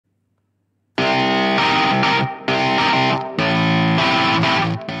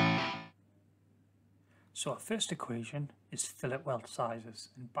So our first equation is fillet weld sizes,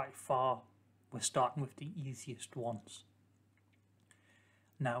 and by far we're starting with the easiest ones.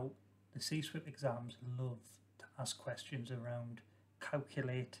 Now, the CSWIP exams love to ask questions around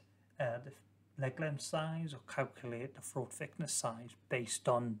calculate the leg length size or calculate the throat thickness size based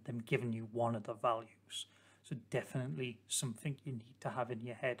on them giving you one of the values. So definitely something you need to have in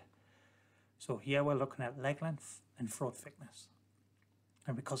your head. So here we're looking at leg length and throat thickness.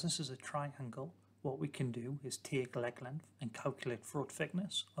 And because this is a triangle, what we can do is take leg length and calculate throat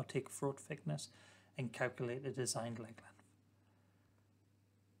thickness, or take throat thickness and calculate the designed leg length.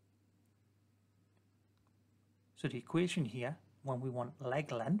 So the equation here, when we want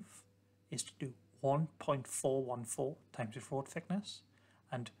leg length, is to do 1.414 times the throat thickness,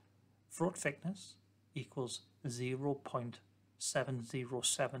 and throat thickness equals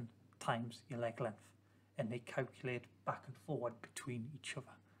 0.707 times your leg length, and they calculate back and forward between each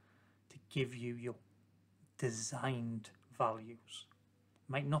other to give you your designed values.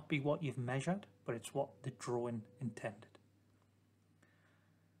 Might not be what you've measured, but it's what the drawing intended.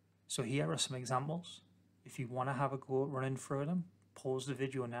 So here are some examples. If you want to have a go at running through them, pause the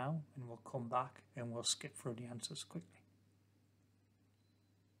video now and we'll come back and we'll skip through the answers quickly.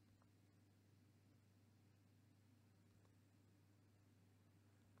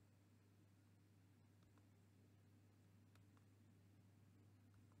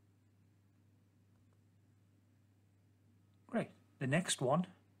 Great. The next one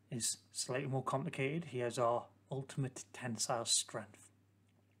is slightly more complicated. Here's our ultimate tensile strength.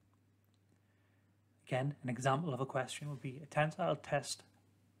 Again, an example of a question would be: a tensile test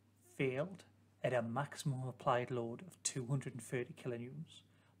failed at a maximum applied load of 230 kilonewtons.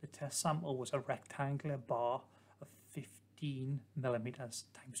 The test sample was a rectangular bar of 15 millimeters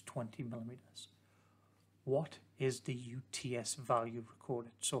times 20 millimeters. What is the UTS value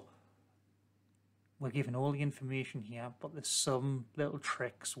recorded? So we're given all the information here, but there's some little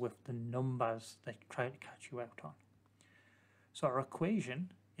tricks with the numbers that try to catch you out on. So our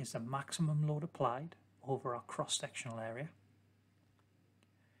equation is the maximum load applied over our cross-sectional area.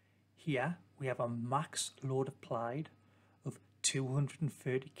 Here we have a max load applied of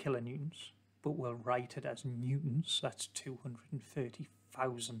 230 kilonewtons, but we'll write it as newtons, so that's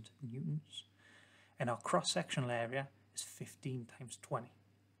 230,000 newtons. And our cross-sectional area is 15 times 20.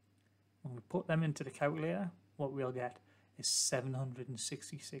 When we put them into the calculator, what we'll get is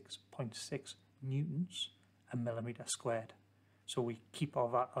 766.6 newtons a millimeter squared. So we keep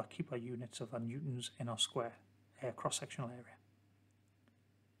our units of our newtons in our square cross-sectional area.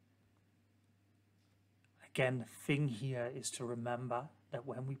 Again, the thing here is to remember that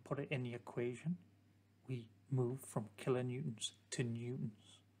when we put it in the equation, we move from kilonewtons to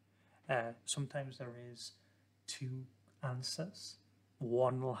newtons. Sometimes there is two answers.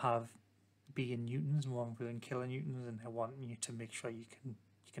 One will be in newtons and one will be in kilonewtons, and they want you to make sure you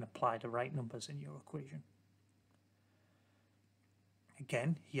can apply the right numbers in your equation.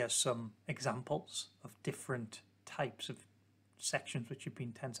 Again, here's some examples of different types of sections which have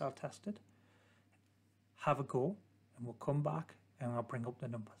been tensile tested. Have a go and we'll come back and I'll bring up the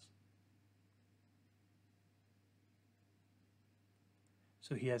numbers.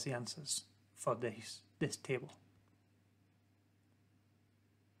 So here's the answers for this table.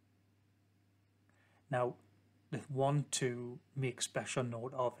 Now, the one to make special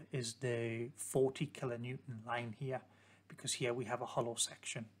note of is the 40 kilonewton line here, because here we have a hollow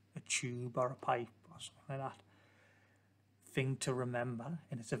section, a tube or a pipe or something like that. Thing to remember,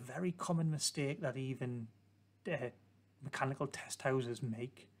 and it's a very common mistake that even mechanical test houses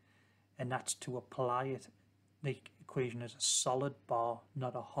make, and that's to apply it, the equation as a solid bar,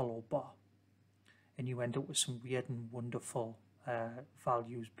 not a hollow bar. And you end up with some weird and wonderful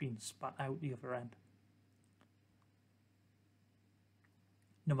values being spat out the other end.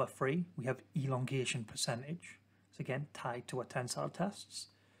 Number 3, we have elongation percentage. It's again tied to our tensile tests.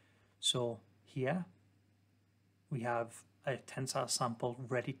 So here we have a tensile sample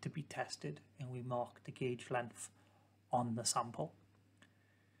ready to be tested, and we mark the gauge length on the sample.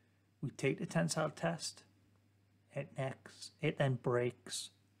 We take the tensile test, it then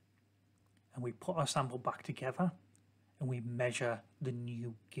breaks, and we put our sample back together and we measure the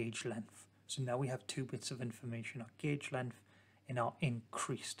new gauge length. So now we have two bits of information: our gauge length and our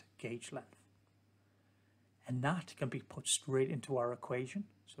increased gauge length. And that can be put straight into our equation.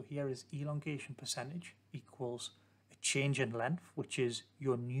 So here is elongation percentage equals a change in length, which is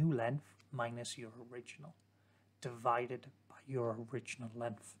your new length minus your original, divided by your original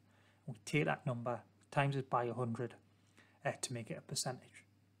length. And we take that number, times it by 100 to make it a percentage.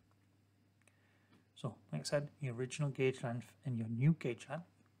 So like I said, your original gauge length and your new gauge length.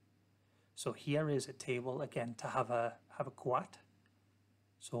 So here is a table again to have a go at.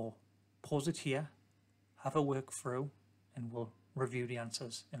 So pause it here, have a work through, and we'll review the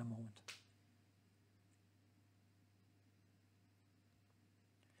answers in a moment.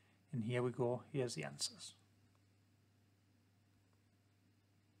 And here we go, here's the answers.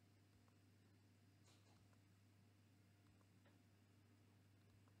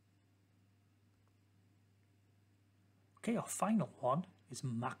 Okay, our final one is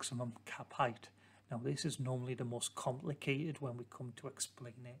maximum cap height. Now this is normally the most complicated when we come to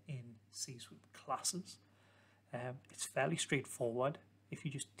explain it in CSWIP classes. It's fairly straightforward if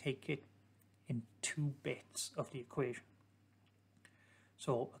you just take it in 2 bits of the equation.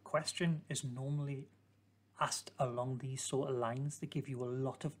 So a question is normally asked along these sort of lines that give you a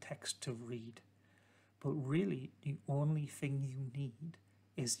lot of text to read. But really the only thing you need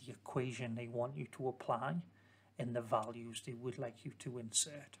is the equation they want you to apply and the values they would like you to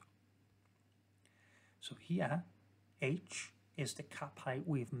insert. So here, H is the cap height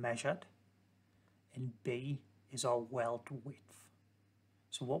we've measured, and B is our weld width.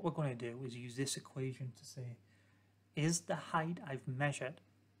 So what we're going to do is use this equation to say, is the height I've measured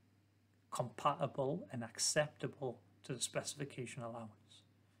compatible and acceptable to the specification allowance?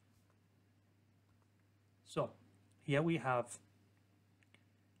 So here we have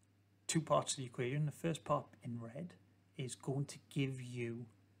 2 parts of the equation. The first part in red is going to give you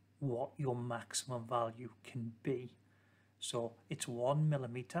what your maximum value can be. So it's 1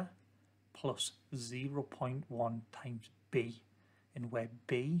 millimeter plus 0.1 times B, and where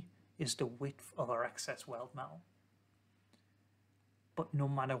B is the width of our excess weld metal. But no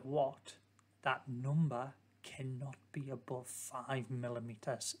matter what, that number cannot be above 5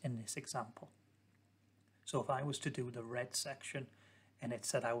 millimeters in this example. So if I was to do the red section and it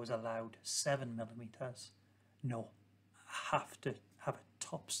said I was allowed 7 millimeters, no, I have to have a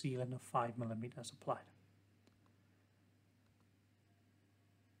top ceiling of 5 millimeters applied.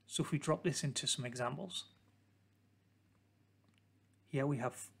 So if we drop this into some examples, here we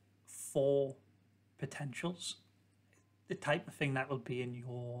have 4 potentials, the type of thing that will be in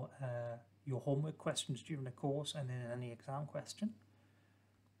your homework questions during the course and in any exam question.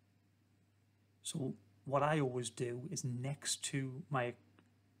 So what I always do is next to my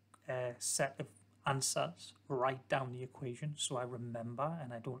set of answers, write down the equation so I remember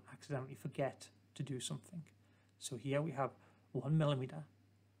and I don't accidentally forget to do something. So here we have 1 millimeter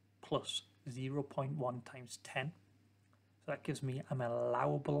plus 0.1 times 10. So that gives me an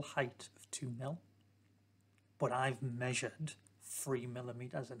allowable height of 2 mil, but I've measured 3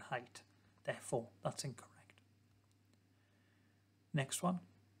 millimeters in height. Therefore, that's incorrect. Next one.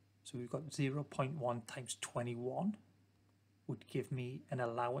 So we've got 0.1 times 21 would give me an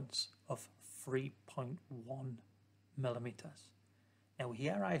allowance of 3.1 millimeters. Now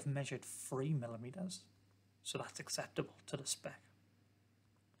here I've measured 3 millimeters, so that's acceptable to the spec.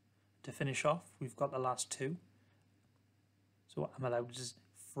 To finish off, we've got the last 2. So I'm allowed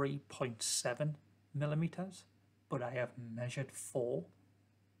 3.7 millimeters, but I have measured 4,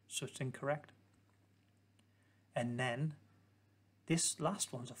 so it's incorrect. And then this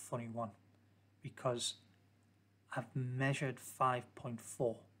last one's a funny one because I've measured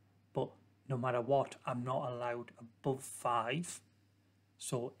 5.4, but no matter what, I'm not allowed above 5,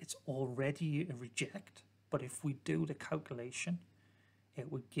 so it's already a reject. But if we do the calculation,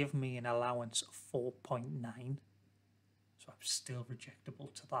 it would give me an allowance of 4.9, so I'm still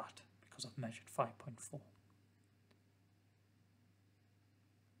rejectable to that because I've measured 5.4.